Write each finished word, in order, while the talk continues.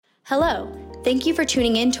Hello, thank you for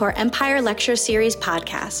tuning in to our Empire Lecture Series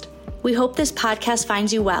podcast. We hope this podcast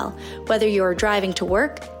finds you well, whether you're driving to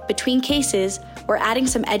work, between cases, or adding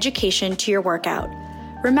some education to your workout.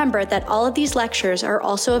 Remember that all of these lectures are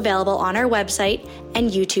also available on our website and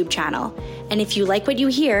YouTube channel. And if you like what you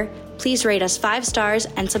hear, please rate us 5 stars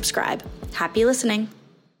and subscribe. Happy listening.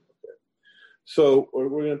 So we're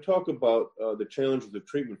going to talk about the challenges of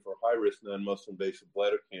treatment for high-risk non-muscle invasive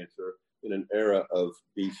bladder cancer in an era of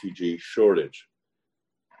BCG shortage.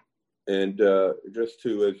 And just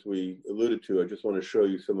to, as we alluded to, I just want to show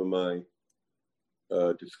you some of my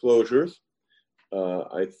disclosures.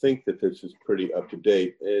 I think that this is pretty up to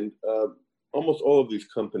date, and almost all of these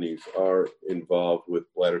companies are involved with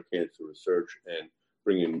bladder cancer research and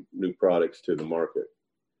bringing new products to the market.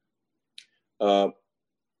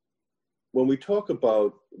 When we talk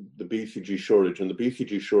about the BCG shortage, and the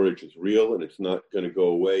BCG shortage is real and it's not going to go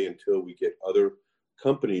away until we get other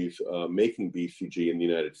companies making BCG in the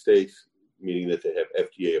United States, meaning that they have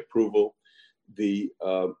FDA approval. The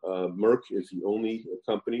Merck is the only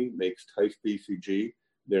company makes Tice BCG.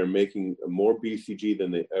 They're making more BCG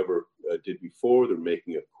than they ever did before. They're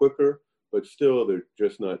making it quicker, but still they're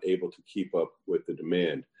just not able to keep up with the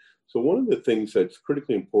demand. So one of the things that's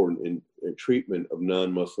critically important in treatment of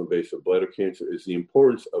non-muscle invasive bladder cancer is the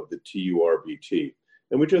importance of the TURBT.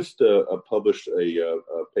 And we just published a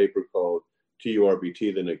paper called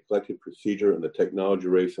TURBT, the Neglected Procedure and the Technology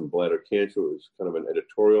Race in Bladder Cancer. It was kind of an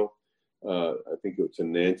editorial. I think it's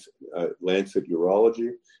in Lancet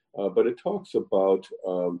Urology. But it talks about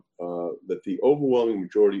that the overwhelming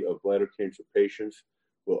majority of bladder cancer patients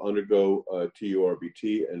will undergo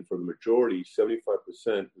TURBT, and for the majority, 75%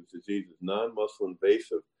 whose disease is non-muscle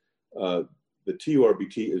invasive, the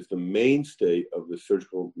TURBT is the mainstay of the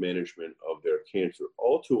surgical management of their cancer.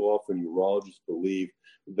 All too often, urologists believe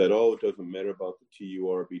that, oh, it doesn't matter about the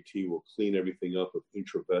TURBT, we'll clean everything up with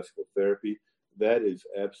intravesical therapy. That is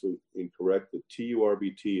absolutely incorrect. The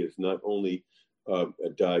TURBT is not only a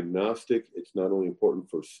diagnostic, it's not only important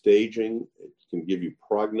for staging, it can give you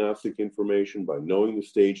prognostic information by knowing the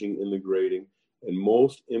staging and the grading, and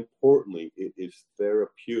most importantly, it is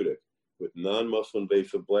therapeutic. With non-muscle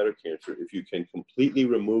invasive bladder cancer, if you can completely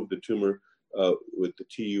remove the tumor with the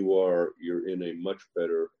TUR, you're in a much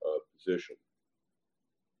better position.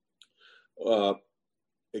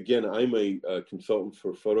 Again, I'm a consultant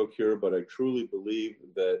for Photocure, but I truly believe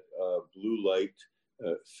that blue light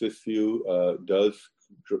Cysview does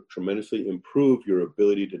tremendously improve your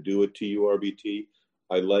ability to do a TURBT.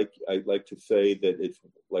 I like to say that it's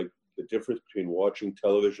like the difference between watching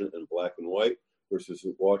television in black and white versus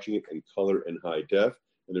watching it in color and high def.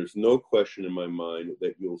 And there's no question in my mind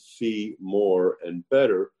that you'll see more and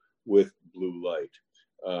better with blue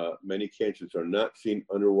light. Many cancers are not seen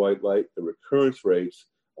under white light. The recurrence rates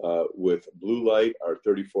with blue light are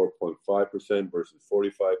 34.5% versus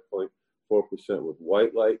 45.4% with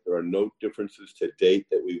white light. There are no differences to date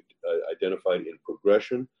that we've identified in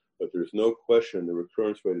progression, but there's no question the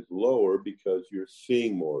recurrence rate is lower because you're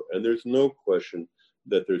seeing more. And there's no question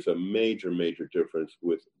that there's a major, major difference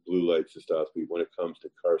with blue light cystoscopy when it comes to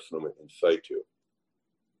carcinoma in situ.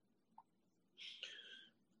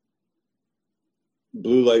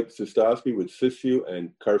 Blue light cystoscopy with Cysview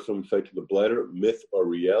and carcinoma in situ of the bladder, myth or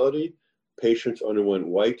reality? Patients underwent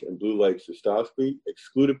white and blue light cystoscopy,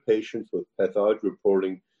 excluded patients with pathology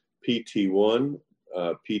reporting PT1,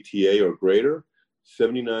 PTA or greater,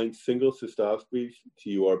 79 single cystoscopies,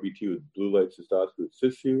 TURBT with blue light cystoscopy with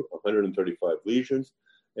Cysview, 135 lesions.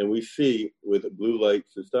 And we see with blue light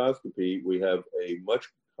cystoscopy, we have a much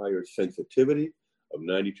higher sensitivity of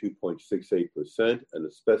 92.68% and a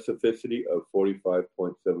specificity of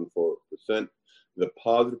 45.74%. The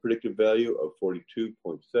positive predictive value of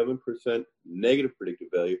 42.7%, negative predictive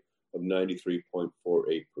value of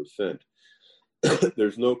 93.48%.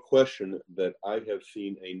 There's no question that I have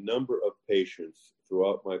seen a number of patients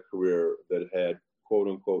throughout my career that had quote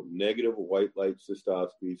unquote negative white light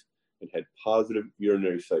cystoscopies and had positive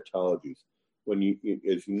urinary cytologies. When you,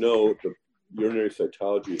 as you know, the urinary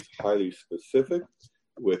cytology is highly specific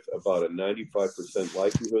with about a 95%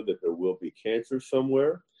 likelihood that there will be cancer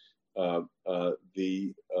somewhere.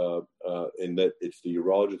 And that it's the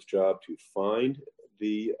urologist's job to find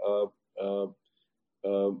the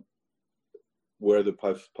where the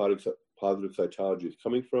positive cytology is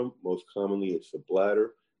coming from. Most commonly, it's the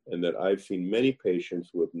bladder, and that I've seen many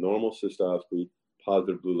patients with normal cystoscopy,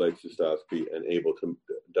 positive blue light cystoscopy, and able to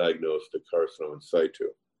diagnose the carcinoma in situ.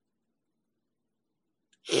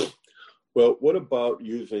 Well, what about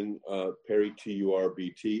using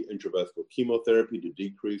peri-TURBT intravesical chemotherapy to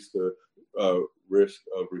decrease the risk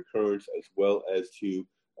of recurrence, as well as to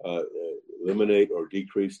eliminate or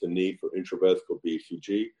decrease the need for intravesical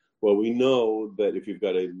BCG? Well, we know that if you've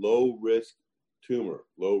got a low-risk tumor,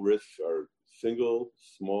 low risks are single,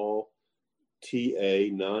 small, TA,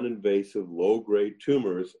 non-invasive, low-grade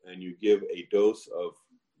tumors, and you give a dose of,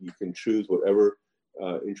 you can choose whatever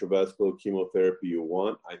intravesical chemotherapy you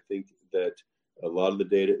want. I think that a lot of the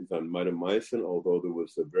data is on mitomycin, although there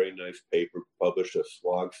was a very nice paper published, a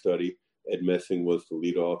SWOG study. Ed Messing was the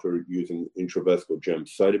lead author using intravesical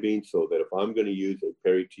gemcitabine, so that if I'm going to use a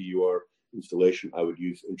peri-TUR installation, I would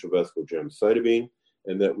use intravesical gemcitabine,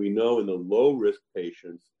 and that we know in the low-risk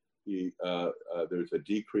patients, there's a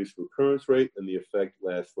decreased recurrence rate, and the effect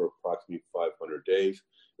lasts for approximately 500 days.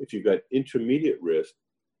 If you've got intermediate risk,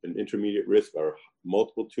 and intermediate risk are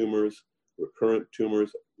multiple tumors, recurrent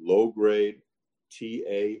tumors, low grade,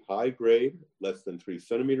 TA, high grade, less than 3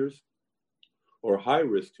 centimeters, or high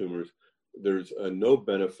risk tumors, there's no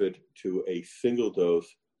benefit to a single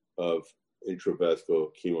dose of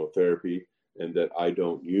intravesical chemotherapy, and that I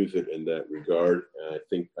don't use it in that regard.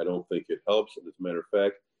 And I don't think it helps. And as a matter of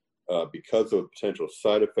fact, because of potential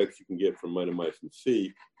side effects you can get from mitomycin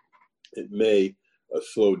C, it may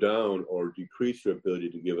slow down or decrease your ability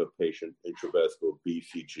to give a patient intravesical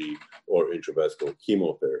BCG or intravesical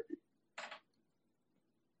chemotherapy.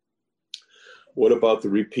 What about the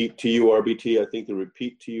repeat TURBT? I think the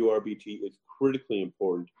repeat TURBT is critically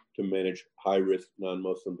important to manage high-risk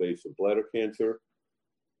non-muscle invasive bladder cancer.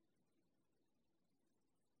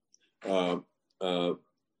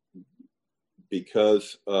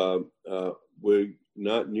 Because we're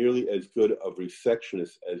not nearly as good of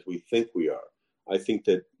resectionists as we think we are. I think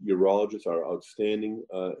that urologists are outstanding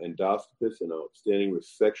endoscopists and outstanding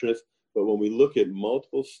resectionists, but when we look at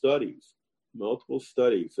multiple studies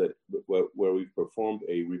that where we've performed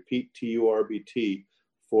a repeat TURBT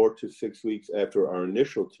 4 to 6 weeks after our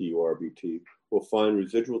initial TURBT, we'll find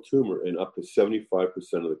residual tumor in up to 75%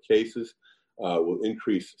 of the cases. Will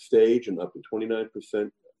increase stage in up to 29%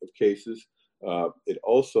 of cases. It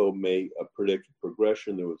also may predict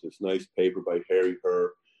progression. There was this nice paper by Harry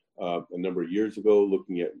Herr a number of years ago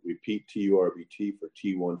looking at repeat TURBT for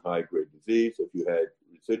T1 high-grade disease. If you had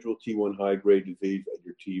residual T1 high-grade disease at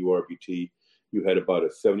your TURBT, you had about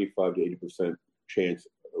a 75 to 80% chance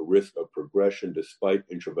or risk of progression despite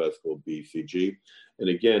intravesical BCG. And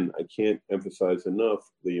again, I can't emphasize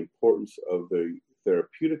enough the importance of the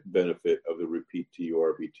therapeutic benefit of the repeat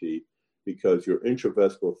TURBT, because your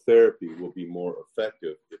intravesical therapy will be more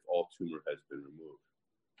effective if all tumor has been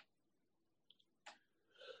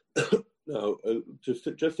removed. Now, just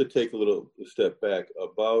to take a little step back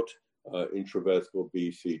about intravesical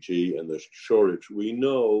BCG and the shortage, we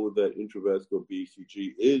know that intravesical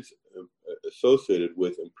BCG is associated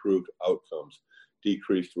with improved outcomes,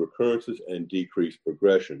 decreased recurrences, and decreased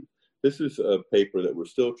progression. This is a paper that we're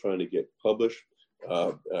still trying to get published.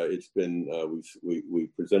 It's been, we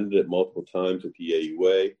presented it multiple times at the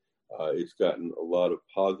AUA. It's gotten a lot of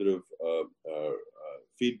positive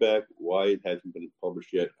feedback. Why it hasn't been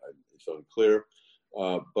published yet, it's unclear.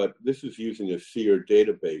 But this is using a SEER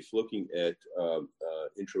database looking at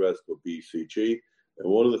intravesical BCG.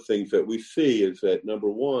 And one of the things that we see is that, number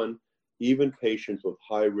one, even patients with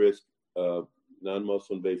high risk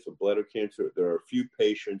non-muscle invasive bladder cancer, there are few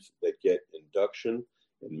patients that get induction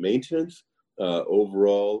and maintenance.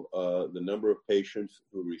 Overall, the number of patients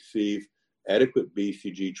who receive adequate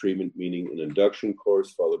BCG treatment, meaning an induction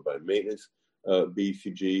course followed by maintenance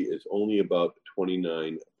BCG, is only about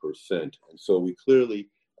 29%. And so we clearly,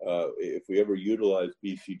 if we ever utilize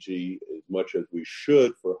BCG as much as we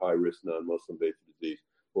should for high-risk non-muscle invasive disease,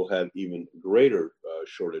 we'll have even greater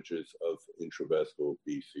shortages of intravesical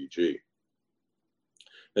BCG.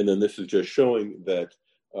 And then this is just showing that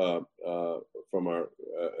from our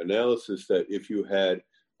analysis that if you had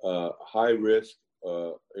high risk,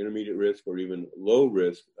 intermediate risk, or even low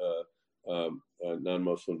risk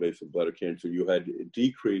non-muscle invasive bladder cancer, you had a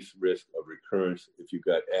decreased risk of recurrence if you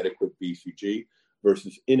got adequate BCG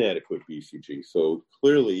versus inadequate BCG. So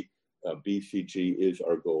clearly, BCG is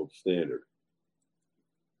our gold standard.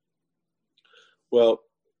 Well,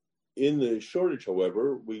 in the shortage,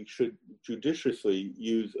 however, we should judiciously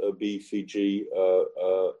use a BCG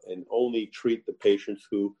and only treat the patients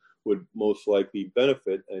who would most likely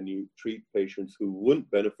benefit, and you treat patients who wouldn't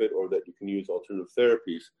benefit, or that you can use alternative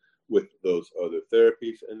therapies with those other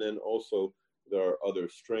therapies. And then also there are other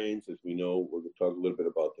strains, as we know. We're going to talk a little bit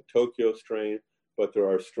about the Tokyo strain, but there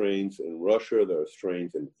are strains in Russia, there are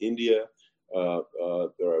strains in India,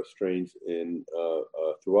 there are strains in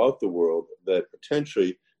throughout the world that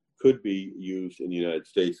potentially could be used in the United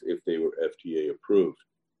States if they were FDA approved.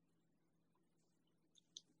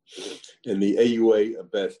 And the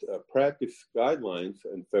AUA Best Practice Guidelines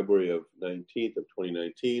in February of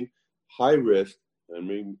 2019, high risk, I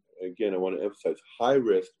mean, again, I want to emphasize high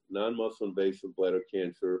risk, non-muscle invasive bladder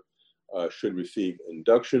cancer should receive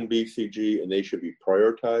induction BCG, and they should be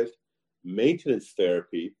prioritized. Maintenance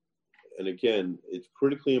therapy, and again, it's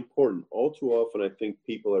critically important. All too often, I think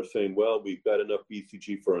people are saying, well, we've got enough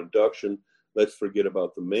BCG for induction, let's forget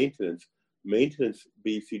about the maintenance. Maintenance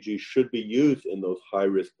BCG should be used in those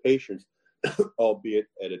high-risk patients, albeit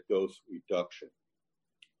at a dose reduction.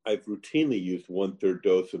 I've routinely used 1/3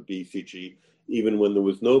 dose of BCG, even when there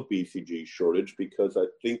was no BCG shortage, because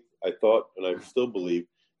I thought, and I still believe,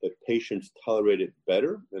 that patients tolerate it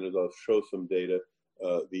better, and as I'll show some data,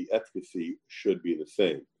 the efficacy should be the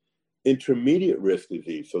same. Intermediate risk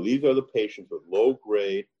disease, so these are the patients with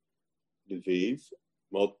low-grade disease,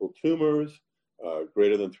 multiple tumors,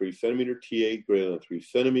 greater than 3 centimeter, TA greater than 3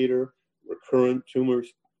 centimeter, recurrent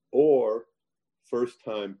tumors, or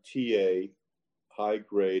first-time TA, high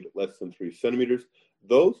grade, less than 3 centimeters.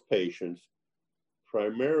 Those patients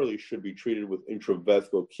primarily should be treated with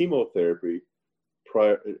intravesical chemotherapy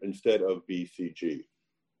instead of BCG.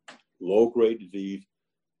 Low-grade disease,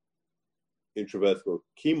 intravesical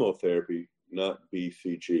chemotherapy, not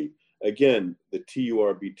BCG. Again, the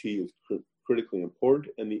TURBT is critically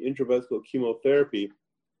important, and the intravesical chemotherapy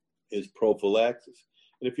is prophylaxis.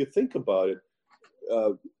 And if you think about it,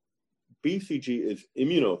 BCG is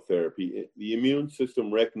immunotherapy. The immune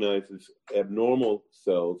system recognizes abnormal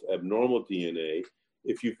cells, abnormal DNA.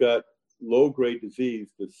 If you've got low-grade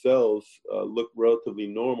disease, the cells look relatively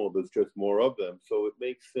normal. There's just more of them. So it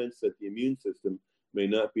makes sense that the immune system may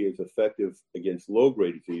not be as effective against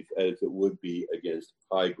low-grade disease as it would be against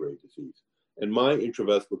high-grade disease. And my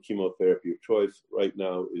intravesical chemotherapy of choice right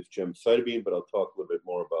now is gemcitabine, but I'll talk a little bit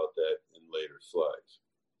more about that in later slides.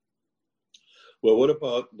 Well, what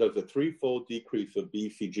about, does a 3-fold decrease of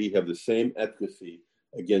BCG have the same efficacy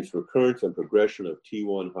against recurrence and progression of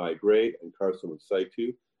T1 high grade and carcinoma in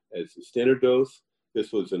situ as the standard dose?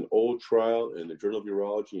 This was an old trial in the Journal of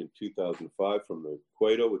Urology in 2005 from the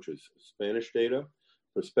Cueto, which is Spanish data.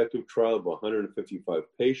 Prospective trial of 155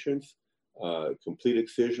 patients, complete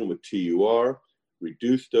excision with TUR,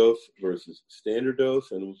 reduced dose versus standard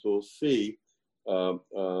dose, and we'll see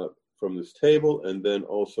from this table and then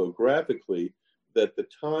also graphically that the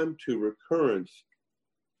time to recurrence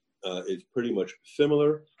is pretty much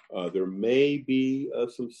similar. There may be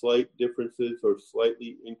some slight differences or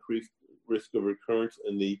slightly increased risk of recurrence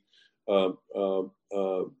in the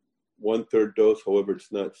 1/3 dose. However,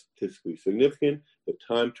 it's not statistically significant. The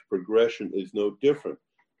time to progression is no different.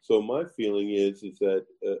 So my feeling is that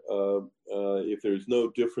if there's no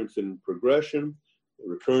difference in progression, the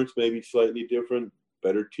recurrence may be slightly different,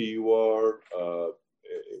 better TUR,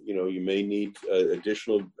 you may need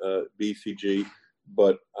additional BCG,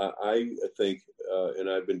 but I think, and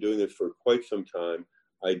I've been doing this for quite some time,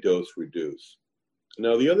 I dose reduce.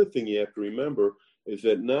 Now, the other thing you have to remember is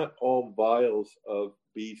that not all vials of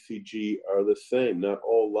BCG are the same. Not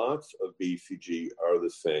all lots of BCG are the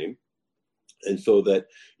same. And so that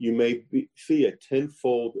you may see a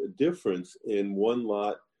 10-fold difference in one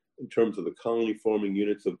lot in terms of the colony-forming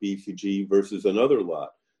units of BCG versus another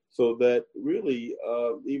lot. So that really,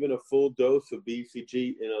 even a full dose of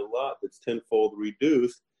BCG in a lot that's 10-fold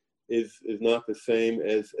reduced is not the same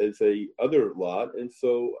as a other lot. And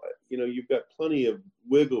so, you've got plenty of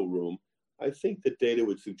wiggle room. I think the data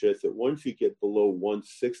would suggest that once you get below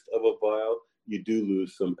 1/6 of a vial, you do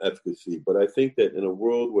lose some efficacy. But I think that in a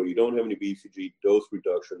world where you don't have any BCG, dose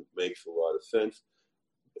reduction makes a lot of sense.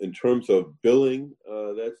 In terms of billing,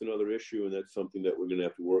 that's another issue, and that's something that we're going to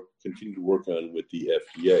have to continue to work on with the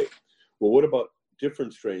FDA. Well, what about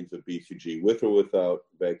different strains of BCG, with or without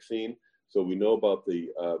vaccine? So we know about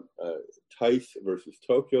the Tice versus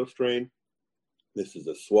Tokyo strain. This is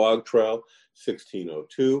a SWOG trial,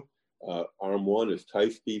 1602. Arm 1 is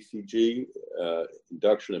Tice BCG,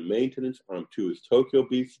 induction and maintenance. Arm 2 is Tokyo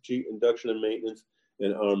BCG, induction and maintenance.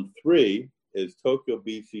 And Arm 3 is Tokyo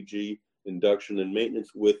BCG, induction and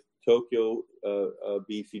maintenance with Tokyo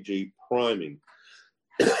BCG priming.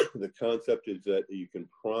 The concept is that you can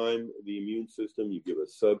prime the immune system, you give a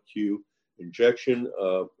sub-Q injection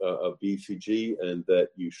of BCG, and that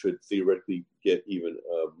you should theoretically get even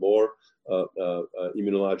more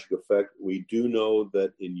immunologic effect. We do know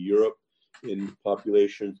that in Europe, in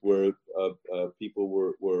populations where people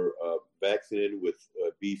were vaccinated with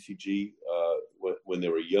BCG when they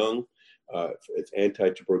were young, it's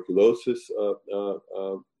anti-tuberculosis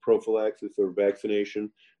prophylaxis or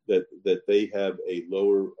vaccination, that they have a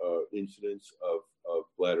lower incidence of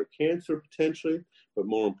bladder cancer potentially, but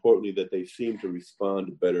more importantly, that they seem to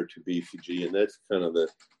respond better to BCG. And that's kind of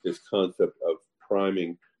this concept of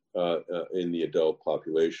priming in the adult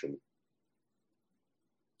population.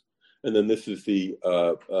 And then this is the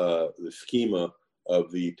schema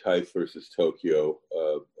of the Tice versus Tokyo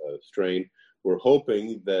strain. We're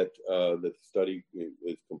hoping that the study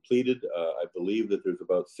is completed. I believe that there's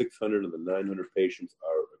about 600 of the 900 patients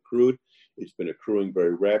are accrued. It's been accruing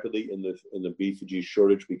very rapidly in the BCG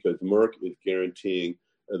shortage because Merck is guaranteeing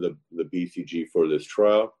the BCG for this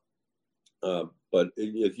trial. But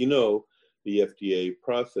as you know, the FDA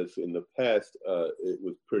process in the past, it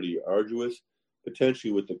was pretty arduous,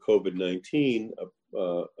 potentially with the COVID-19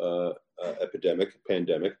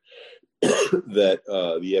 pandemic, that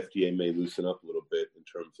the FDA may loosen up a little bit in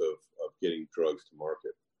terms of getting drugs to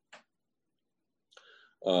market.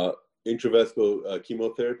 Intravesical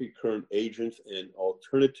chemotherapy, current agents, and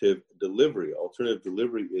alternative delivery. Alternative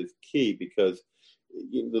delivery is key because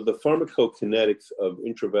the pharmacokinetics of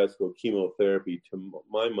intravesical chemotherapy, to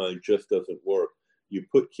my mind, just doesn't work. You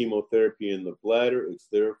put chemotherapy in the bladder, it's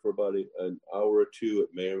there for about an hour or two. It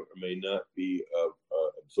may or may not be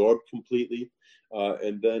absorbed completely,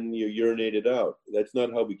 and then you urinate it out. That's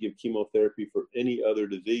not how we give chemotherapy for any other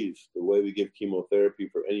disease. The way we give chemotherapy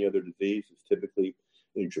for any other disease is typically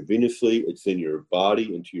intravenously. It's in your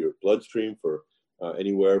body, into your bloodstream for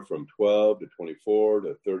anywhere from 12 to 24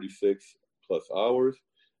 to 36 plus hours,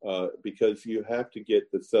 because you have to get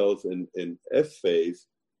the cells in S phase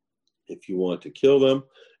if you want to kill them.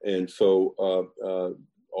 And so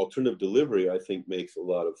alternative delivery, I think, makes a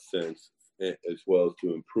lot of sense, as well as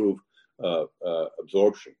to improve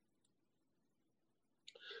absorption.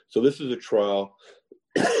 So this is a trial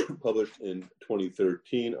published in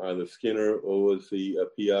 2013. Isla Skinner was the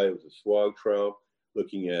PI. It was a SWOG trial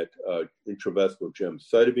looking at intravesical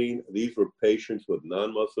gemcitabine. These were patients with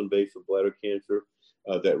non-muscle invasive bladder cancer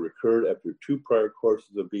that recurred after 2 prior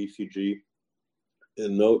courses of BCG.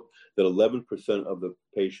 And note that 11% of the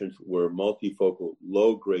patients were multifocal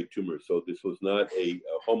low-grade tumors. So this was not a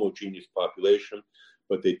homogeneous population,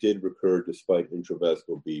 but they did recur despite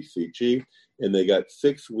intravesical BCG. And they got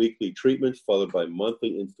 6 weekly treatments followed by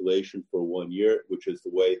monthly installation for 1 year, which is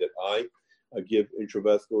the way that I give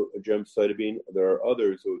intravesical gemcitabine. There are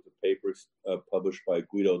others. There was a paper published by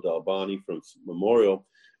Guido Dalbani from Memorial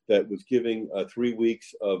that was giving 3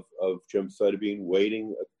 weeks of gemcitabine,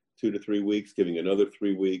 waiting 2 to 3 weeks, giving another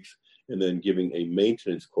 3 weeks, and then giving a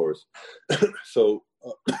maintenance course. So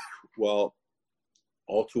while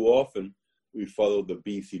all too often we follow the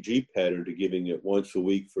BCG pattern to giving it once a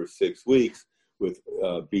week for 6 weeks with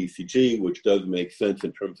BCG, which does make sense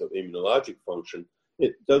in terms of immunologic function,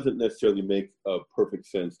 it doesn't necessarily make perfect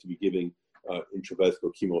sense to be giving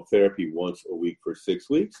intravesical chemotherapy once a week for 6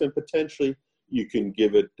 weeks, and potentially you can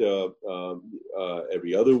give it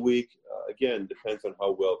every other week. Again, depends on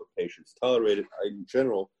how well the patients tolerate it. In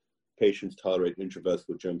general, patients tolerate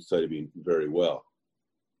intravesical gemcitabine very well.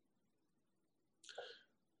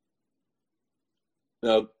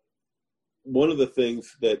 Now, one of the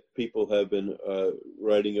things that people have been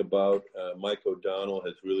writing about, Mike O'Donnell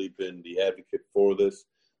has really been the advocate for this,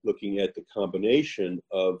 looking at the combination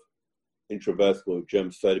of intravesical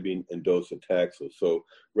gemcitabine and docetaxel. So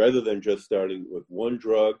rather than just starting with one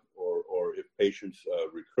drug, or if patients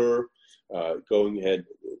recur, going ahead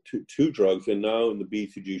to 2 drugs. And now in the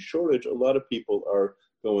BCG shortage, a lot of people are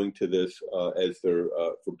going to this as their,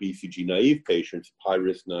 for BCG naive patients, high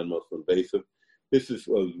risk non-muscle invasive. This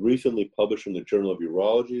was recently published in the Journal of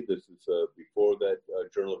Urology. This is before that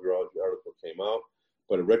Journal of Urology article came out,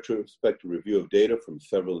 but a retrospective review of data from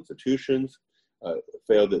several institutions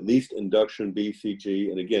failed at least induction BCG.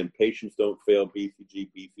 And again, patients don't fail BCG,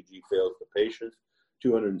 BCG fails the patients.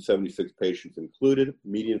 276 patients included.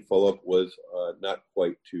 Median follow-up was not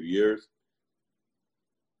quite 2 years.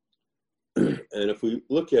 And if we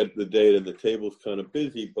look at the data, the table's kind of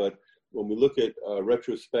busy, but when we look at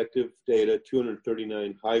retrospective data,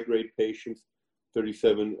 239 high-grade patients,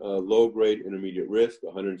 37 low-grade intermediate risk,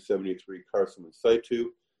 173 carcinoma in situ,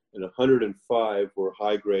 and 105 were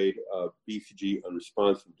high-grade BCG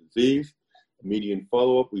unresponsive disease. Median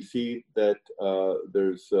follow-up, we see that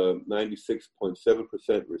there's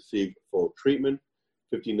 96.7% received full treatment,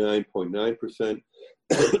 59.9%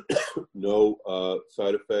 no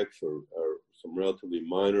side effects or some relatively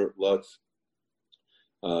minor LUTs.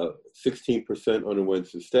 16% underwent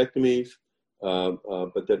cystectomies,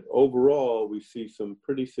 but that overall we see some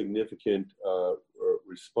pretty significant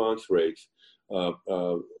response rates.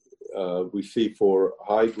 We see for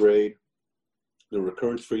high grade, the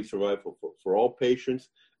recurrence-free survival for all patients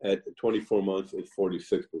at 24 months is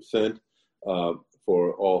 46%.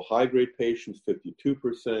 For all high-grade patients,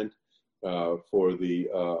 52%. For the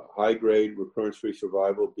high-grade recurrence-free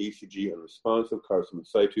survival, BCG unresponsive carcinoma in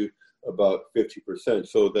situ, about 50%.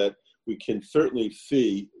 So that we can certainly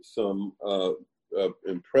see some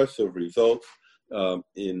impressive results with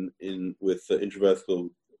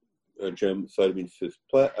intravesical gemcitabine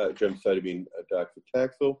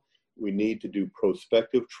docetaxel. We need to do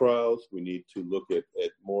prospective trials. We need to look at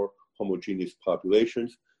more homogeneous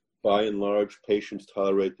populations. By and large, patients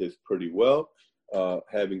tolerate this pretty well.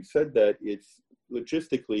 Having said that, it's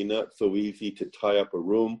logistically not so easy to tie up a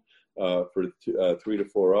room for 3 to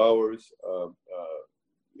 4 hours.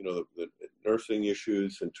 The nursing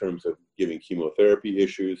issues in terms of giving chemotherapy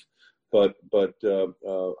issues, but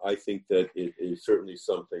I think that it is certainly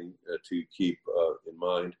something to keep in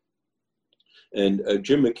mind. And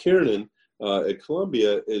Jim McKiernan at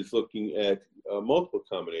Columbia is looking at multiple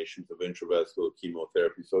combinations of intravesical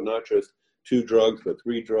chemotherapy. So not just 2 drugs, but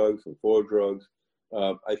 3 drugs and 4 drugs.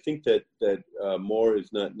 I think that more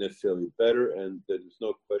is not necessarily better, and there's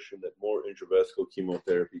no question that more intravesical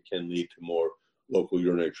chemotherapy can lead to more local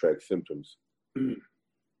urinary tract symptoms.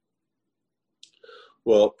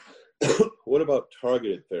 Well, what about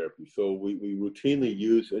targeted therapy? So we routinely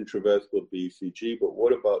use intravesical BCG, but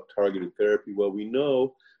what about targeted therapy? Well, we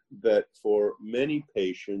know that for many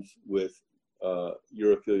patients with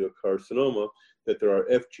urothelial carcinoma, that there are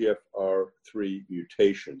FGFR3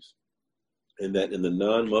 mutations, and that in the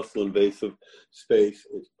non-muscle invasive space,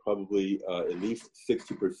 it's probably at least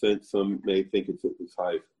 60%. Some may think it's as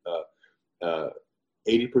high as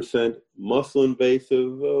 80%. Muscle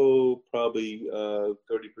invasive, probably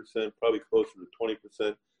 30%, probably closer to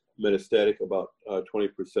 20%. Metastatic, about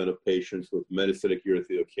 20% of patients with metastatic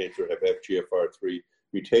urothelial cancer have FGFR3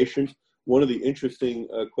 mutations. One of the interesting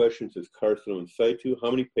questions is carcinoma in situ.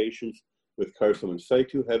 How many patients with carcinoma in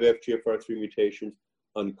situ have FGFR3 mutations?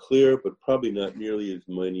 Unclear, but probably not nearly as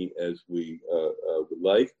many as we would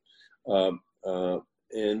like.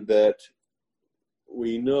 And that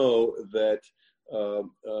we know that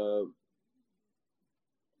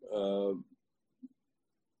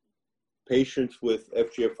patients with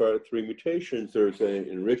FGFR3 mutations, there's an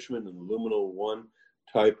enrichment in the luminal 1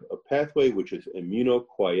 type of pathway, which is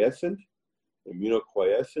immunoquiescent.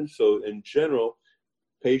 So in general,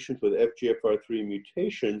 patients with FGFR3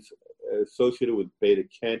 mutations associated with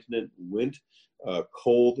beta-catenin, Wnt,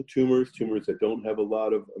 cold tumors that don't have a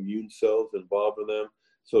lot of immune cells involved in them.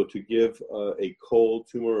 So to give a cold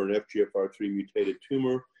tumor or an FGFR3 mutated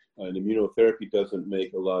tumor, an immunotherapy doesn't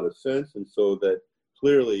make a lot of sense. And so that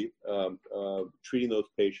clearly treating those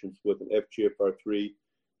patients with an FGFR3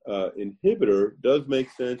 inhibitor does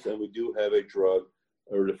make sense. And we do have a drug,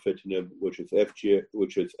 erdafitinib, which is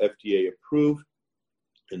FDA approved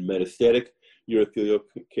in metastatic urothelial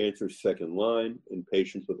cancer second line in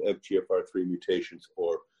patients with FGFR3 mutations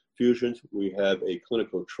or fusions. We have a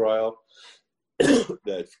clinical trial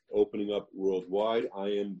that's opening up worldwide. I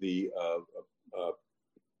am the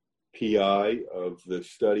PI of the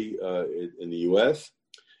study in the US,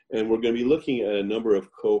 and we're going to be looking at a number of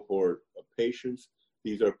cohort of patients.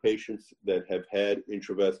 These are patients that have had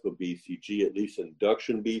intravesical BCG, at least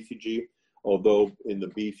induction BCG, although in the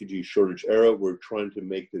BCG shortage era, we're trying to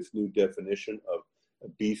make this new definition of a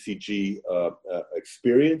BCG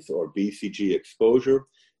experience or BCG exposure,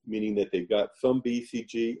 meaning that they've got some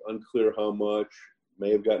BCG, unclear how much, may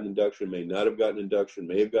have gotten induction, may not have gotten induction,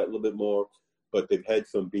 may have gotten a little bit more, but they've had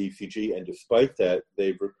some BCG, and despite that,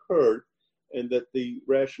 they've recurred, and that the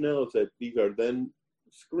rationale is that these are then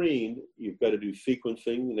screened. You've got to do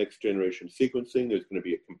sequencing, next generation sequencing. There's going to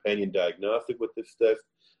be a companion diagnostic with this test,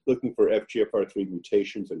 looking for FGFR3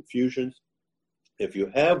 mutations and fusions. If you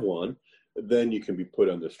have one, then you can be put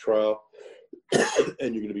on this trial,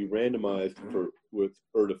 and you're going to be randomized with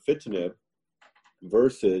erdafitinib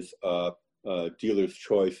versus dealer's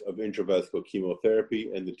choice of intravesical chemotherapy,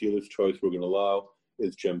 and the dealer's choice we're going to allow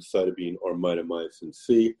is gemcitabine or mitomycin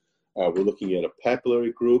C. We're looking at a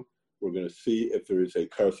papillary group. We're going to see if there is a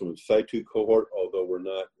carcinoma in situ cohort, although we're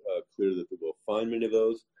not clear that we'll find many of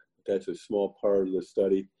those. That's a small part of the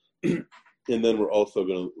study. And then we're also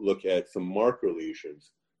going to look at some marker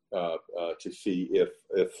lesions to see if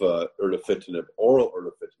erdafitinib, oral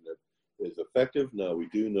erdafitinib, is effective. Now, we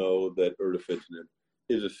do know that erdafitinib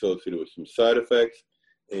is associated with some side effects,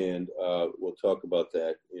 and we'll talk about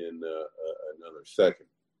that in another second.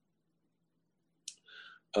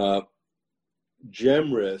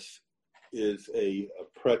 Gemris is a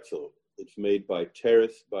pretzel. It's made by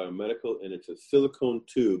Terrace Biomedical, and it's a silicone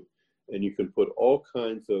tube, and you can put all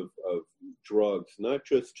kinds of drugs, not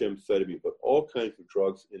just gemcitabine, but all kinds of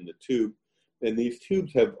drugs in the tube. And these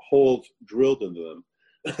tubes have holes drilled into them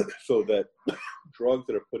so that drugs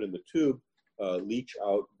that are put in the tube leach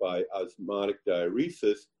out by osmotic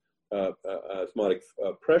diuresis, osmotic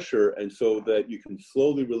pressure, and so that you can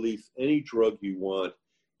slowly release any drug you want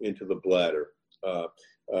into the bladder.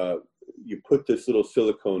 You put this little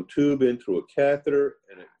silicone tube in through a catheter,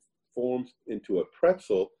 and it forms into a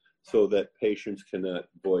pretzel so that patients cannot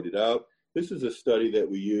void it out. This is a study that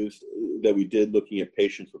we did looking at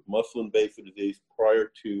patients with muscle-invasive disease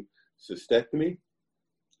prior to cystectomy,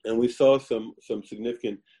 and we saw some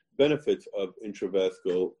significant benefits of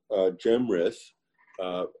intravesical Gemris.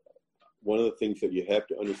 One of the things that you have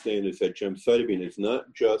to understand is that gemcitabine is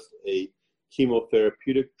not just a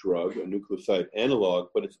chemotherapeutic drug, a nucleoside analog,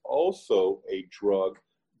 but it's also a drug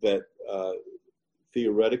that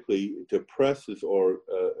theoretically depresses or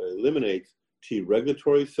eliminates T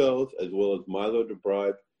regulatory cells as well as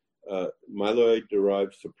myeloid-derived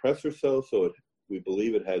suppressor cells. So we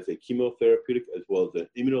believe it has a chemotherapeutic as well as an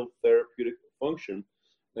immunotherapeutic function.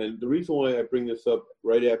 And the reason why I bring this up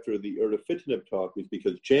right after the erdafitinib talk is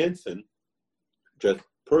because Janssen just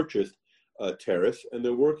purchased Terrace, and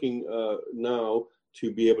they're working now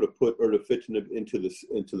to be able to put erdafitinib into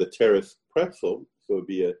the Terrace pretzel. So it'd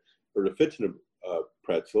be a erdafitinib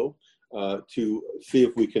pretzel to see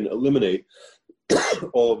if we can eliminate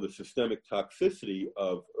all of the systemic toxicity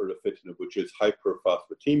of erdafitinib, which is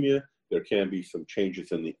hyperphosphatemia. There can be some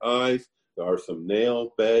changes in the eyes. There are some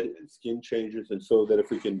nail, bed, and skin changes, and so that if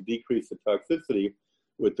we can decrease the toxicity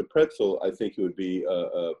with the pretzel, I think it would be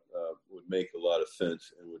would make a lot of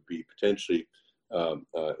sense and would be potentially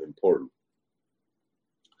important.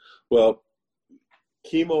 Well,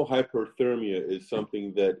 chemohyperthermia is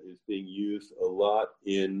something that is being used a lot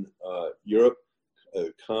in Europe.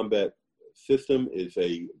 A combat system is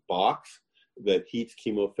a box that heats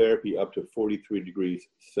chemotherapy up to 43 degrees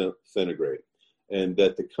centigrade. And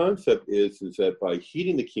that the concept is that by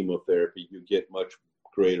heating the chemotherapy, you get much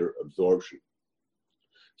greater absorption.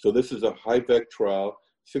 So this is a HIVEC trial,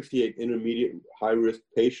 68 intermediate high-risk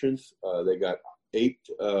patients. They got 8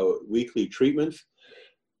 weekly treatments.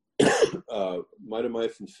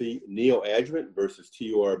 Mitomycin C neoadjuvant versus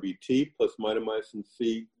TURBT plus mitomycin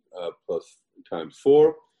C plus times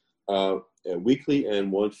 4, weekly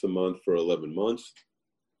and once a month for 11 months.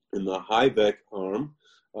 In the HIVEC arm,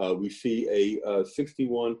 we see a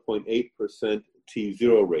 61.8%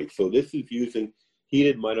 T0 rate. So this is using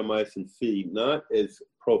heated mitomycin C not as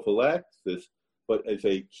prophylaxis, but as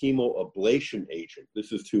a chemoablation agent.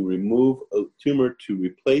 This is to remove a tumor to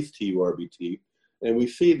replace TURBT, and we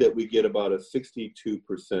see that we get about a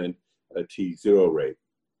 62% T0 rate.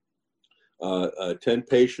 10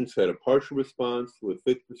 patients had a partial response with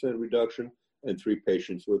 50% reduction, and 3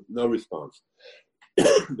 patients with no response.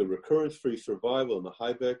 The recurrence-free survival in the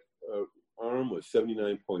HIVEC arm was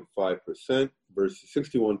 79.5% versus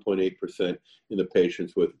 61.8% in the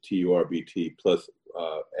patients with TURBT plus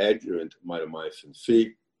adjuvant mitomycin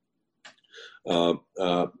C.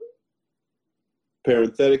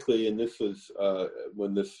 Parenthetically, and this was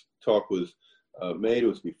when this talk was made, it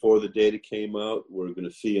was before the data came out. We're going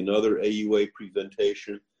to see another AUA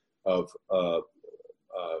presentation of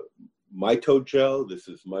Mitogel. This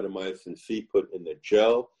is mitomycin C put in the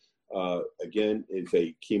gel. Again, is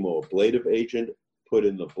a chemoablative agent put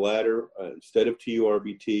in the bladder instead of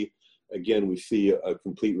TURBT. Again, we see a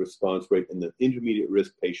complete response rate in the intermediate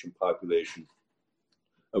risk patient population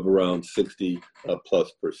of around 60+%.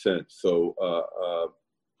 So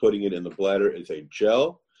putting it in the bladder is a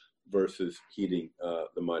gel versus heating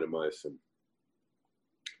the mitomycin.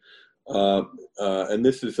 And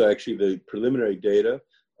this is actually the preliminary data.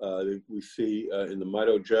 We see in the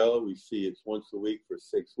Mitogel, we see it's once a week for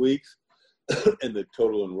 6 weeks, and the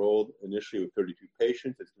total enrolled initially with 32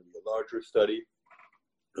 patients. It's going to be a larger study.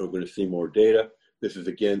 We're going to see more data. This is,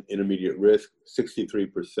 again, intermediate risk,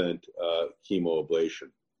 63% chemoablation.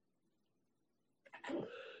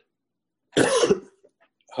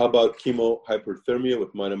 How about chemohyperthermia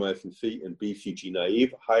with mitomycin C in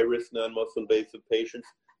BCG-naive, high-risk non-muscle invasive patients?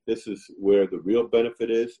 This is where the real benefit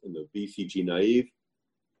is in the BCG-naive,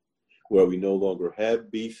 where we no longer have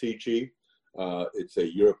BCG. It's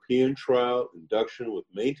a European trial, induction with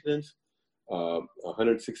maintenance.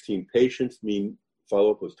 116 patients, mean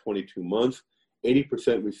follow-up was 22 months.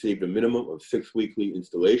 80% received a minimum of 6 weekly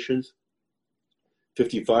installations.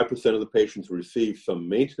 55% of the patients received some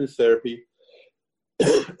maintenance therapy.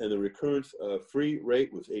 And the recurrence-free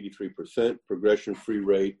rate was 83%. Progression-free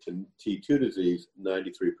rate to T2 disease,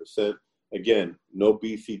 93%. Again, no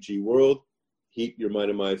BCG world. Heat your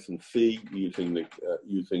mitomycin C using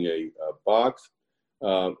a box,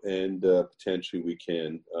 and potentially we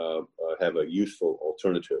can have a useful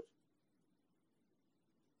alternative.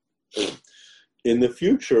 In the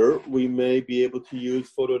future, we may be able to use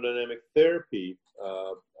photodynamic therapy,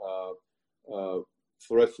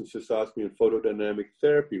 fluorescent cystoscopy and photodynamic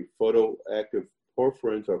therapy. Photoactive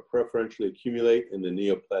porphyrins are preferentially accumulate in the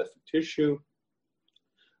neoplastic tissue.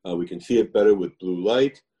 We can see it better with blue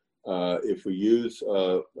light. If we use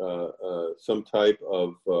some type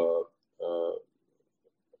of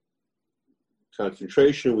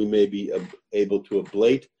concentration, we may be able to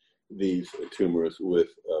ablate these tumors with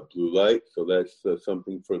blue light. So that's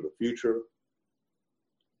something for the future.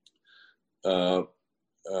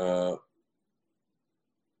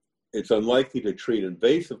 It's unlikely to treat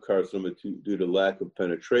invasive carcinoma due to lack of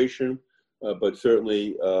penetration, but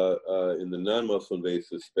certainly in the non-muscle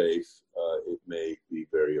invasive space, it may be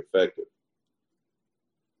very effective.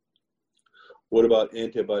 What about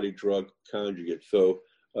antibody-drug conjugates? So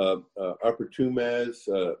Apertumaz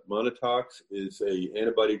Monotox is an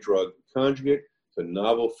antibody-drug conjugate. It's a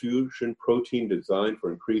novel fusion protein designed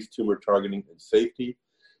for increased tumor targeting and safety.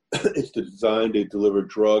 It's designed to deliver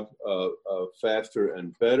drug faster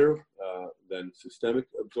and better than systemic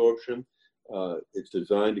absorption. It's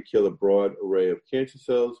designed to kill a broad array of cancer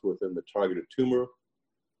cells within the targeted tumor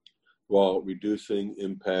while reducing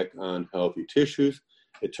impact on healthy tissues.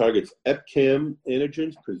 It targets EpCAM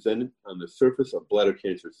antigens presented on the surface of bladder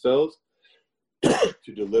cancer cells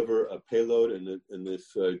to deliver a payload. And in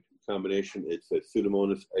this combination, it's a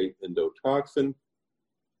Pseudomonas endotoxin.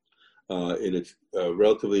 And it's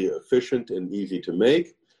relatively efficient and easy to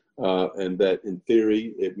make. And that in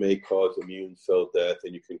theory, it may cause immune cell death,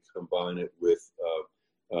 and you can combine it with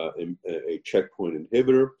a checkpoint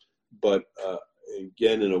inhibitor. But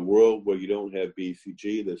again, in a world where you don't have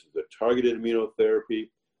BCG, this is a targeted immunotherapy.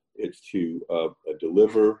 It's to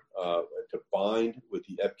deliver, to bind with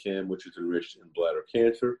the EpCAM, which is enriched in bladder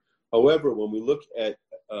cancer. However, when we look at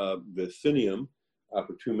Vicinium,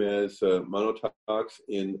 Apertumaz Monotox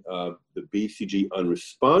in the BCG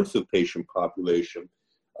unresponsive patient population,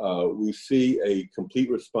 we see a complete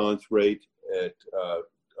response rate at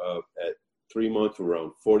 3 months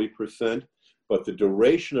around 40%, but the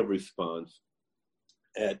duration of response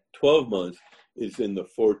at 12 months is in the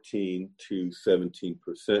 14 to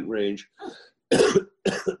 17% range.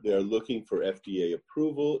 They're looking for FDA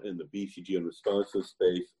approval in the BCG unresponsive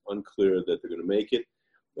space. Unclear that they're going to make it.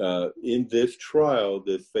 In this trial,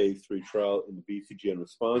 this phase 3 trial in the BCG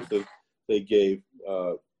unresponsive, they gave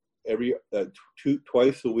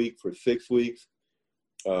twice a week for 6 weeks,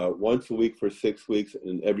 once a week for 6 weeks,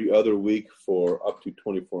 and every other week for up to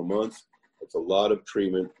 24 months. It's a lot of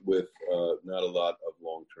treatment with not a lot of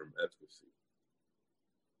long-term efficacy.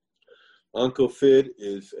 Oncofid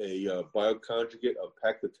is a bioconjugate of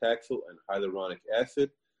paclitaxel and hyaluronic acid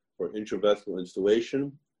for intravesical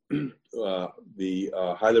instillation. The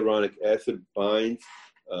hyaluronic acid binds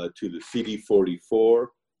to the CD44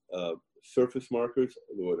 surface markers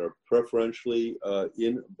that are preferentially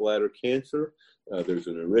in bladder cancer. There's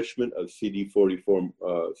an enrichment of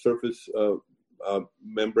CD44 surface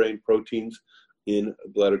membrane proteins in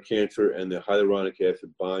bladder cancer, and the hyaluronic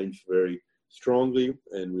acid binds very strongly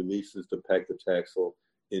and releases the paclitaxel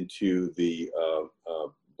into the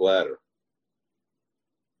bladder.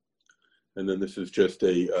 And then this is just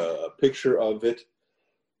a picture of it,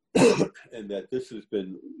 and that this has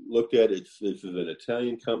been looked at. This is an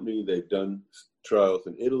Italian company. They've done trials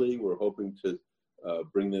in Italy. We're hoping to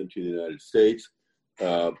bring them to the United States,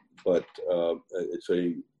 but it's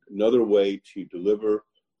another way to deliver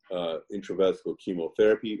intravesical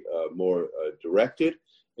chemotherapy, more directed,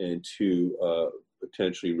 and to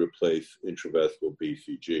potentially replace intravesical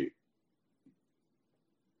BCG.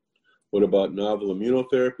 What about novel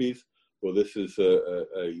immunotherapies? Well, this is a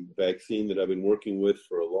vaccine that I've been working with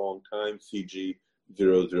for a long time,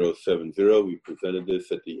 CG0070. We presented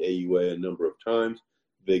this at the AUA a number of times.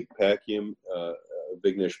 Vignesh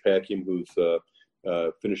Pakyam, who's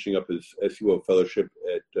finishing up his SUO fellowship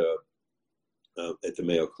at the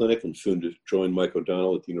Mayo Clinic and soon to join Mike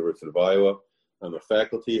O'Donnell at the University of Iowa on the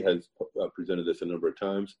faculty, has presented this a number of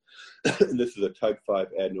times. And this is a type 5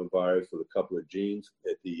 adenovirus with a couple of genes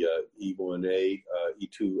at the E1A,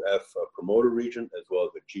 E2F promoter region, as well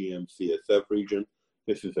as the GM-CSF region.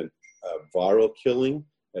 This is a viral killing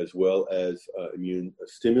as well as immune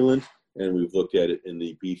stimulant, and we've looked at it in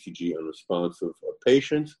the BCG unresponsive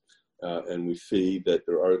patients. And we see that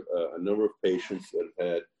there are a number of patients that have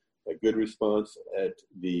had a good response at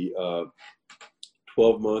the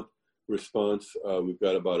 12-month response. We've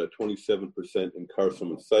got about a 27% in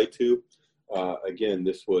carcinoma in situ. Again,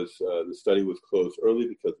 this was the study was closed early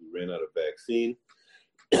because we ran out of vaccine.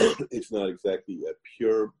 It's not exactly a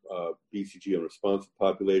pure BCG unresponsive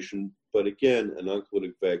population, but again, an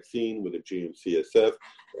oncolytic vaccine with a GM-CSF,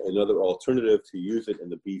 another alternative to use it in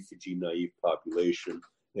the BCG naive population,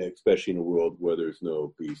 especially in a world where there's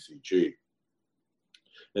no BCG.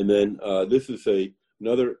 And then this is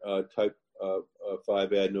another type 5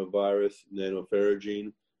 adenovirus,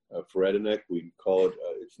 nanofaringine, Ferretinec. We call it,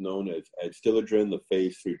 it's known as Adstiladrin. The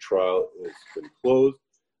phase 3 trial has been closed.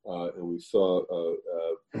 And we saw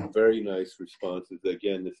very nice responses.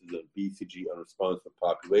 Again, this is a BCG unresponsive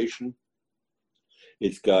population.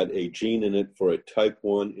 It's got a gene in it for a type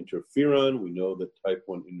 1 interferon. We know that type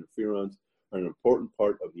 1 interferons are an important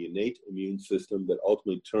part of the innate immune system that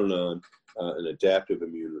ultimately turn on an adaptive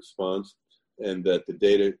immune response, and that the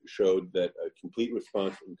data showed that a complete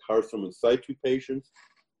response in carcinoma in situ patients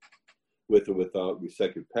with or without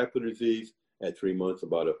resected papillary disease at 3 months,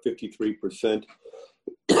 about a 53%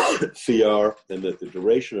 CR, and that the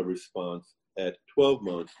duration of response at 12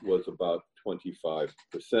 months was about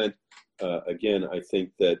 25%. Again, I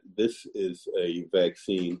think that this is a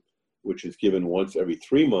vaccine which is given once every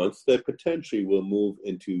 3 months that potentially will move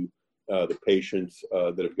into the patients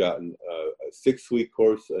that have gotten a 6-week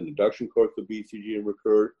course, an induction course of BCG and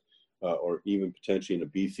recurred, or even potentially in a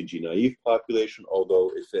BCG naive population,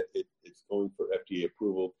 although it's going for FDA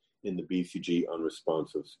approval in the BCG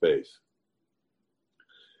unresponsive space.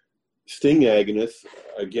 STING agonists,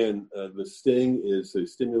 again, the STING is a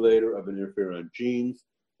stimulator of interferon genes,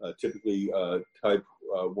 typically type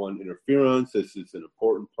 1 interferons. This is an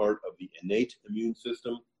important part of the innate immune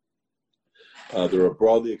system. They're a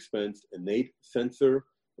broadly expressed innate sensor.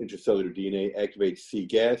 Intracellular DNA activates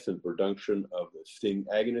C-gas and production of the STING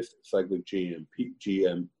agonist, cyclic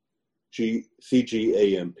CGAMP,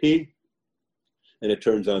 and it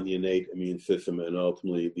turns on the innate immune system and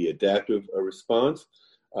ultimately the adaptive response.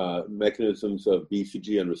 Mechanisms of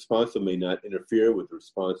BCG unresponsive may not interfere with the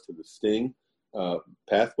response to the STING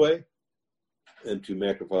pathway and to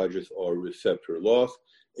macrophages or receptor loss.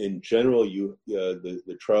 In general,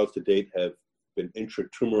 the trials to date have been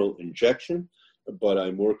intratumoral injection, but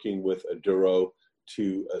I'm working with Aduro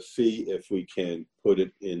to see if we can put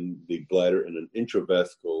it in the bladder in an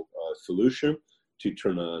intravesical solution to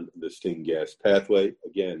turn on the STING gas pathway.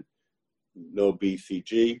 Again, no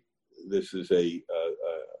BCG. This is a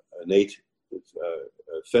innate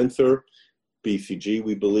sensor. BCG,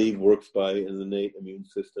 we believe, works by an innate immune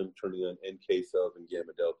system, turning on NK cells and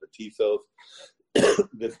gamma delta T cells.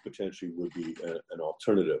 This potentially would be an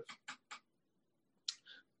alternative.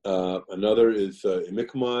 Another is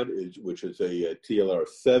imicamod, which is a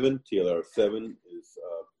TLR7. TLR7 is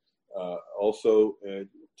also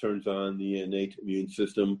turns on the innate immune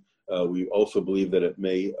system. We also believe that it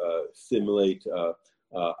may stimulate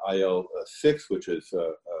IL-6, which is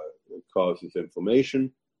causes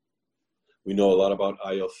inflammation. We know a lot about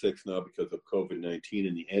IL-6 now because of COVID-19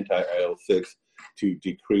 and the anti-IL-6 to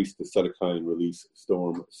decrease the cytokine release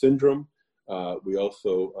storm syndrome. We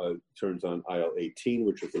also turns on IL-18,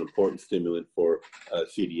 which is an important stimulant for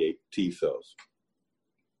CD8 T cells.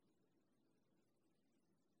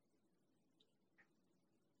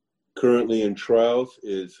 Currently in trials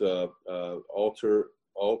is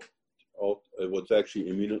what's actually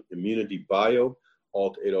Immunity Bio,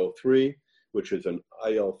 ALT-803, which is an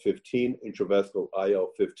IL-15, intravesical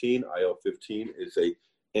IL-15. IL-15 is a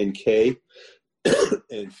NK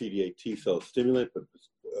and CD8 T cell stimulant, but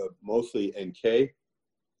mostly NK.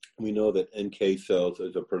 We know that NK cells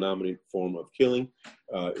is a predominant form of killing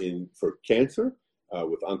for cancer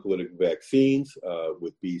with oncolytic vaccines,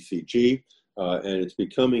 with BCG, and it's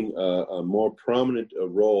becoming a more prominent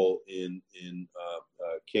role in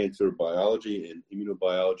cancer biology and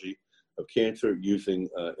immunobiology of cancer using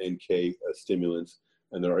NK stimulants.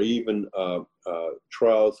 And there are even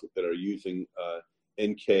trials that are using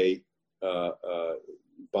NK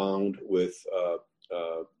bound with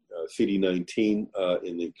CD19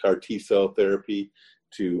 in the CAR T cell therapy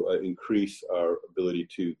to increase our ability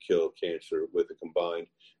to kill cancer with a combined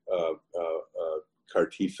CAR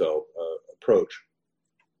T cell approach.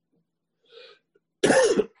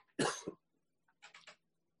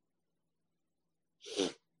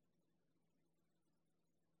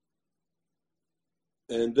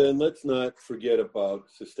 And then let's not forget about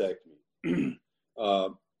cystectomy.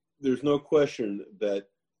 There's no question that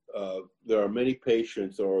there are many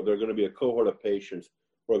patients, or there are going to be a cohort of patients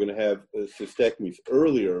who are going to have cystectomies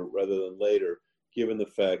earlier rather than later, given the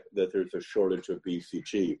fact that there's a shortage of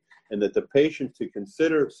BCG, and that the patients to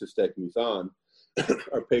consider cystectomies on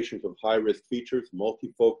are patients with high-risk features,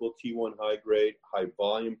 multifocal T1 high-grade,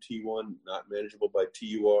 high-volume T1 not manageable by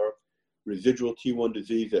TUR, residual T1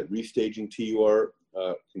 disease at restaging TUR,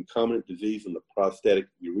 concomitant disease in the prostatic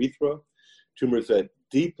urethra, tumors that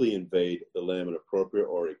deeply invade the lamina propria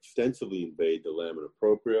or extensively invade the lamina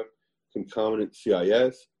propria, concomitant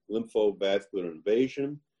CIS, lymphovascular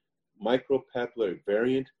invasion, micropapillary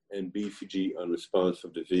variant, and BCG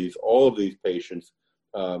unresponsive disease. All of these patients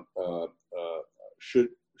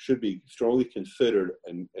should be strongly considered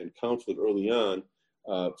and counseled early on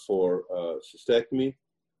for cystectomy.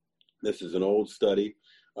 This is an old study,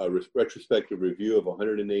 a retrospective review of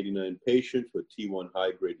 189 patients with T1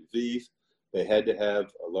 high-grade disease. They had to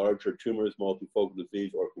have a larger tumors, multifocal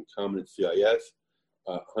disease, or concomitant CIS.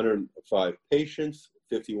 105 patients,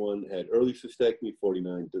 51 had early cystectomy,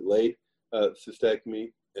 49 delayed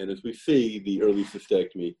cystectomy. And as we see, the early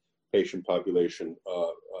cystectomy patient population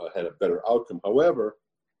had a better outcome. However,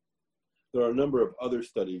 there are a number of other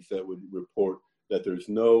studies that would report that there's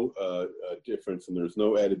no difference and there's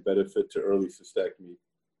no added benefit to early cystectomy.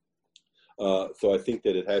 So I think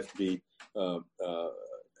that it has to be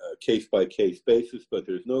case-by-case basis, but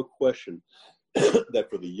there's no question that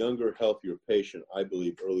for the younger, healthier patient, I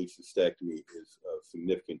believe early cystectomy is of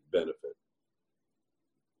significant benefit.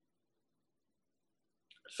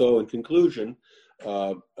 So in conclusion,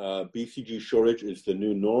 BCG shortage is the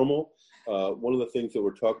new normal. One of the things that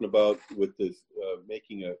we're talking about with this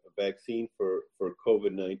making a vaccine for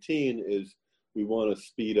COVID-19 is we want to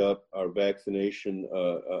speed up our vaccine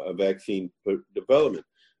development.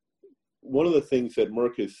 One of the things that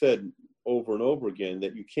Merck has said over and over again,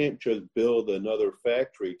 that you can't just build another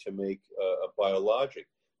factory to make a biologic.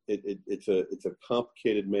 It's a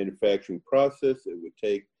complicated manufacturing process. It would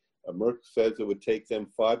take, Merck says it would take them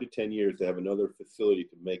 5 to 10 years to have another facility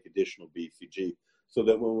to make additional BCG. So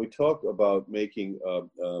that when we talk about making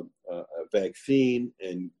a vaccine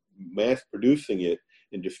and mass producing it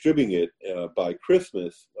and distributing it by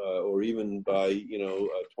Christmas or even by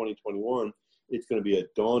 2021, it's going to be a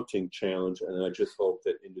daunting challenge, and I just hope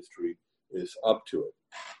that industry is up to it.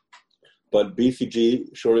 But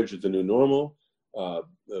BCG shortage is the new normal.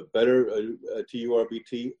 Better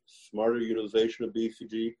TURBT, smarter utilization of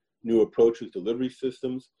BCG, new approaches, delivery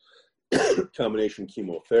systems, combination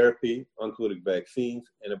chemotherapy, oncolytic vaccines,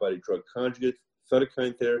 antibody-drug conjugates,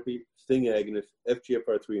 cytokine therapy, STING agonists,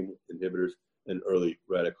 FGFR3 inhibitors, and early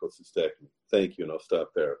radical cystectomy. Thank you, and I'll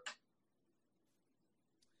stop there.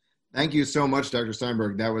 Thank you so much, Dr.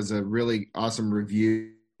 Steinberg. That was a really awesome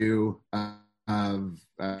review of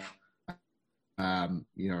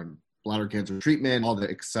bladder cancer treatment, all the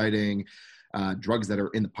exciting drugs that are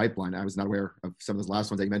in the pipeline. I was not aware of some of those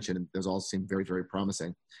last ones that you mentioned, and those all seem very, very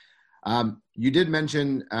promising. You did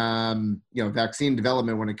mention, vaccine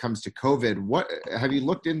development when it comes to COVID. What have you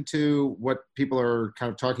looked into? What people are kind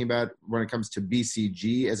of talking about when it comes to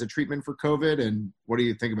BCG as a treatment for COVID, and what do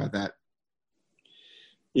you think about that?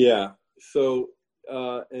 Yeah, so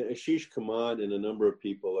Ashish Kamat and a number of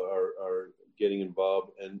people are getting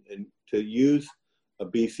involved, and to use a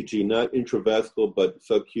BCG, not intravesical, but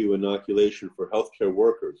sub-Q inoculation for healthcare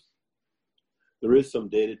workers. There is some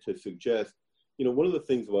data to suggest, one of the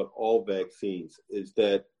things about all vaccines is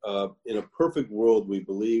that in a perfect world, we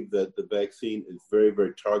believe that the vaccine is very,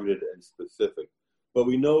 very targeted and specific. But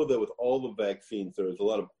we know that with all the vaccines, there is a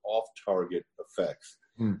lot of off-target effects.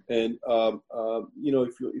 And,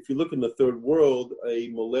 if you look in the third world, a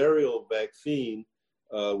malarial vaccine,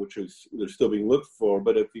 which they're still being looked for,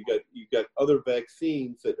 but if you've got other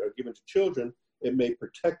vaccines that are given to children, it may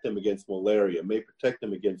protect them against malaria, may protect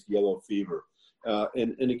them against yellow fever.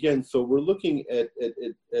 And again, so we're looking at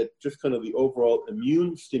just kind of the overall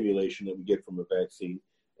immune stimulation that we get from a vaccine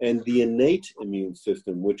and the innate immune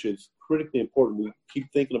system, which is critically important. We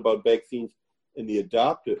keep thinking about vaccines in the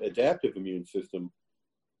adaptive immune system,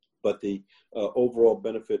 but the overall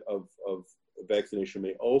benefit of vaccination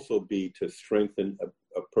may also be to strengthen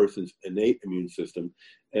a person's innate immune system,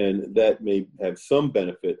 and that may have some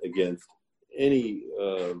benefit against any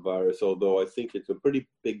virus, although I think it's a pretty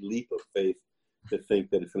big leap of faith to think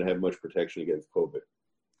that it's going to have much protection against COVID.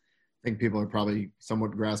 I think people are probably somewhat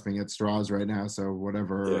grasping at straws right now, so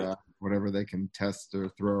whatever they can test or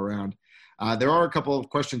throw around. There are a couple of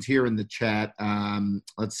questions here in the chat.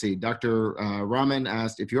 Let's see. Dr. Rahman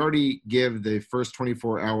asked, if you already give the first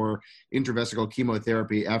 24-hour intravesical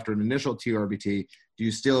chemotherapy after an initial TURBT, do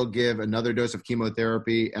you still give another dose of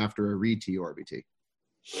chemotherapy after a re-TURBT?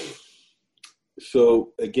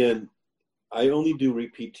 So again, I only do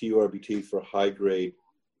repeat TURBTs for high-grade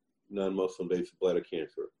non-muscle invasive bladder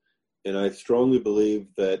cancer. And I strongly believe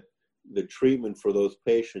that the treatment for those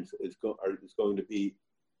patients is going to be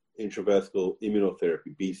intravesical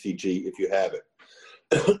immunotherapy, BCG, if you have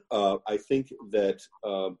it. I think that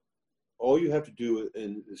all you have to do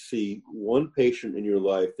is see one patient in your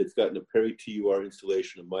life that's gotten a peri-TUR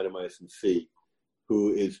installation of mitomycin C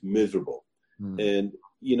who is miserable. And,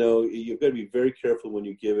 you've got to be very careful when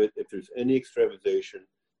you give it, if there's any extravasation.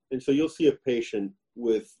 And so you'll see a patient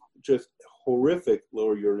with just horrific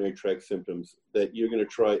lower urinary tract symptoms that you're going to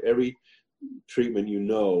try every treatment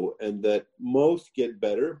and that most get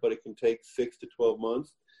better, but it can take 6 to 12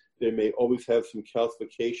 months. They may always have some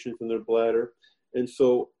calcifications in their bladder. And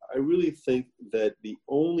so I really think that the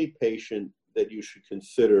only patient that you should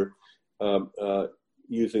consider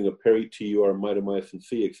using a peri-TUR mitomycin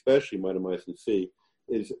C, especially mitomycin C,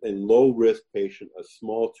 is a low-risk patient, a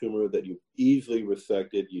small tumor that you've easily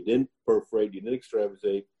resected, you didn't perforate, you didn't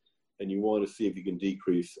extravasate, and you want to see if you can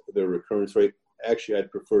decrease their recurrence rate. Actually,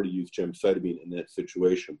 I'd prefer to use gemcitabine in that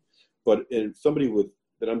situation. But in somebody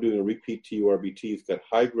that I'm doing a repeat TURBT has got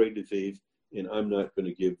high-grade disease, and I'm not going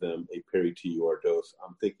to give them a peri-TUR dose.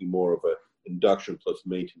 I'm thinking more of an induction plus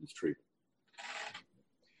maintenance treatment.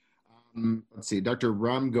 Let's see. Dr.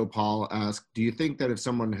 Ram Gopal asked, do you think that if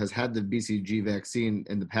someone has had the BCG vaccine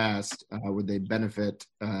in the past, would they benefit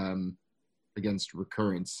against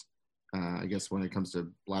recurrence, I guess, when it comes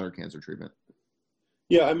to bladder cancer treatment?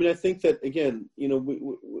 Yeah, I mean, I think that, again,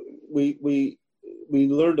 we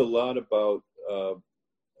learned a lot about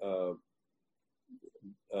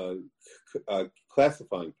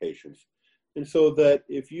classifying patients. And so that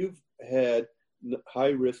if you've had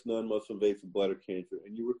high-risk non-muscle invasive bladder cancer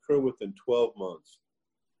and you recur within 12 months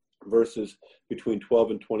versus between 12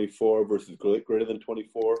 and 24 versus greater than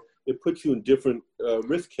 24, it puts you in different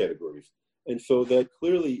risk categories. And so that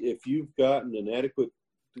clearly, if you've gotten an adequate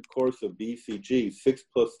course of BCG,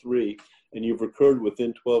 6+3, and you've recurred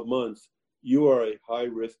within 12 months, you are a high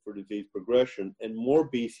risk for disease progression, and more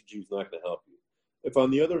BCG is not going to help you. If,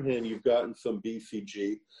 on the other hand, you've gotten some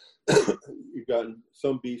BCG,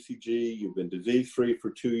 you've been disease-free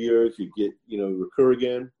for 2 years, recur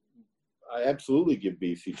again, I absolutely give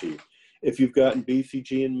BCG. If you've gotten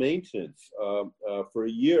BCG in maintenance for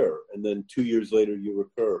a year, and then 2 years later you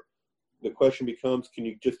recur, the question becomes, can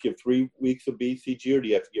you just give 3 weeks of BCG, or do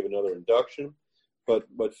you have to give another induction? But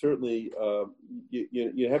certainly,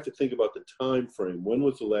 you have to think about the time frame. When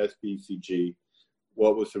was the last BCG?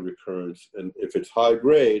 What was the recurrence? And if it's high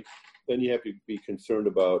grade, then you have to be concerned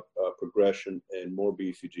about progression, and more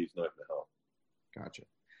BCG is not going to help. Gotcha.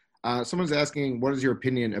 Someone's asking, what is your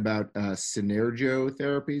opinion about Synergo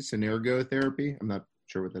therapy? I'm not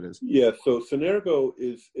sure what that is. Yeah, so Synergo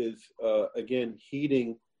is again,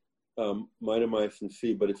 heating mitomycin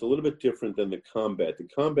C, but it's a little bit different than the Combat. The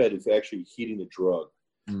Combat is actually heating the drug.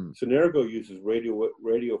 Synergo uses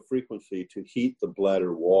radio frequency to heat the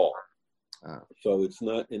bladder wall. So it's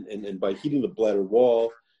not, and by heating the bladder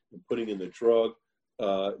wall and putting in the drug,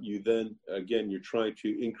 you then, again, you're trying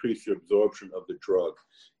to increase your absorption of the drug.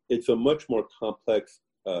 It's a much more complex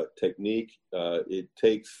technique. It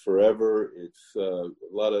takes forever. It's a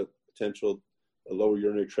lot of potential lower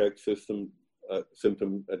urinary tract symptom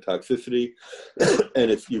toxicity,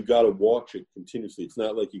 and you've got to watch it continuously. It's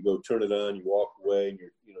not like you go turn it on, you walk away, and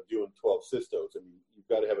you're doing 12 cystos. I mean, you've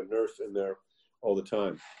got to have a nurse in there all the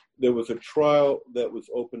time. There was a trial that was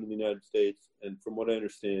open in the United States, and from what I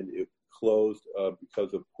understand, it closed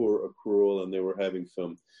because of poor accrual, and they were having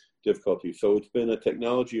some difficulty. So it's been a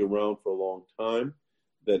technology around for a long time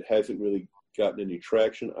that hasn't really gotten any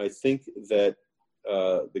traction. I think that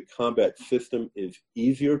the Combat system is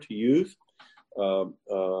easier to use,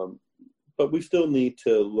 but we still need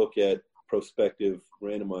to look at prospective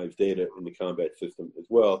randomized data in the Combat system as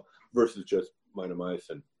well versus just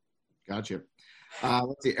mitomycin. Gotcha.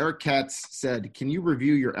 Let's see. Eric Katz said, can you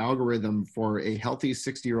review your algorithm for a healthy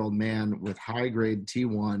 60-year-old man with high-grade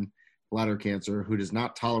T1 bladder cancer who does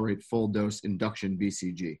not tolerate full-dose induction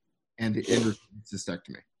BCG and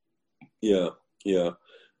cystectomy? Yeah.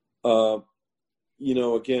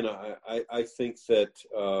 Again, I think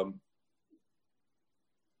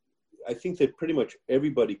that pretty much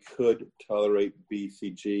everybody could tolerate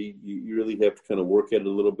BCG. You really have to kind of work at it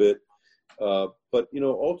a little bit. But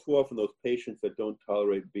all too often those patients that don't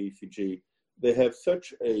tolerate BCG, they have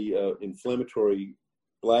such a inflammatory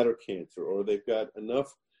bladder cancer, or they've got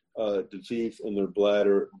enough disease in their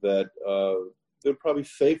bladder that they're probably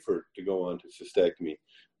safer to go on to cystectomy.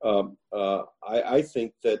 I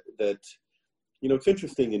think that it's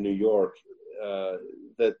interesting in New York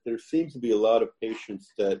that there seems to be a lot of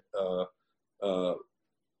patients that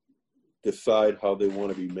decide how they want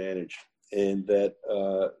to be managed, and that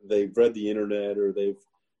they've read the internet or they've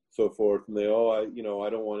so forth, and they, I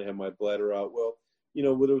don't want to have my bladder out. Well,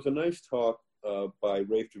 there was a nice talk by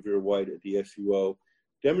Rafe DeVere White at the SUO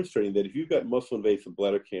demonstrating that if you've got muscle invasive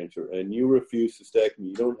bladder cancer and you refuse cystectomy,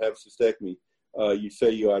 you don't have cystectomy, you say,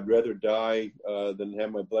 I'd rather die than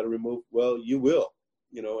have my bladder removed. Well, you will,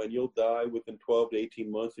 and you'll die within 12 to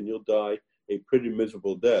 18 months, and you'll die a pretty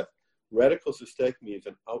miserable death. Radical cystectomy is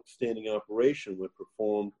an outstanding operation when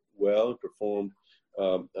performed well and performed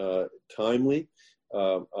timely.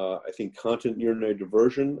 I think continent urinary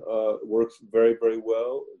diversion works very, very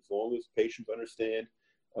well as long as patients understand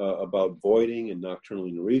about voiding and nocturnal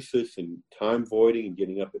enuresis and time voiding and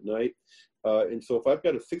getting up at night. And so if I've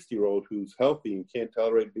got a 60-year-old who's healthy and can't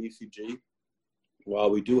tolerate BCG, while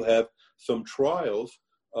we do have some trials,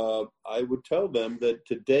 I would tell them that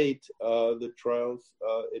to date, the trials,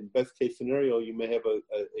 in best case scenario, you may have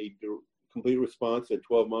a complete response at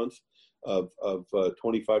 12 months of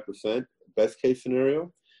 25%. Best case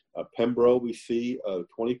scenario, Pembro, we see a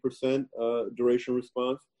 20% duration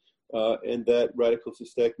response, and that radical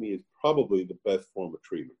cystectomy is probably the best form of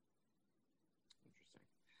treatment. Interesting.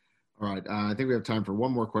 All right. I think we have time for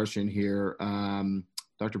one more question here.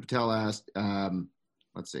 Dr. Patel asked,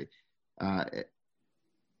 let's see.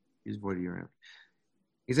 Use voided urine.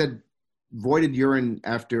 He said, voided urine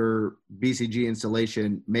after BCG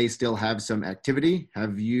installation may still have some activity.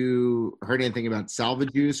 Have you heard anything about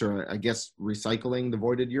salvage use or, I guess, recycling the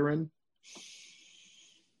voided urine?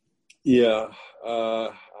 Yeah,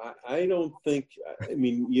 I don't think. I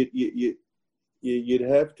mean, you'd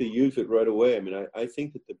have to use it right away. I mean, I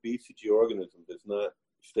think that the BCG organism is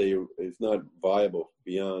not viable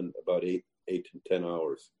beyond about 8 to 10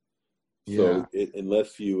 hours. So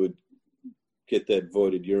unless you would get that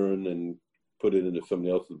voided urine and put it into somebody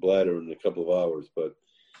else's bladder in a couple of hours, but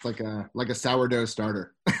it's like a sourdough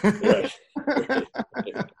starter. Right.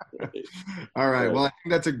 All right. Well, I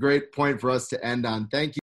think that's a great point for us to end on. Thank you.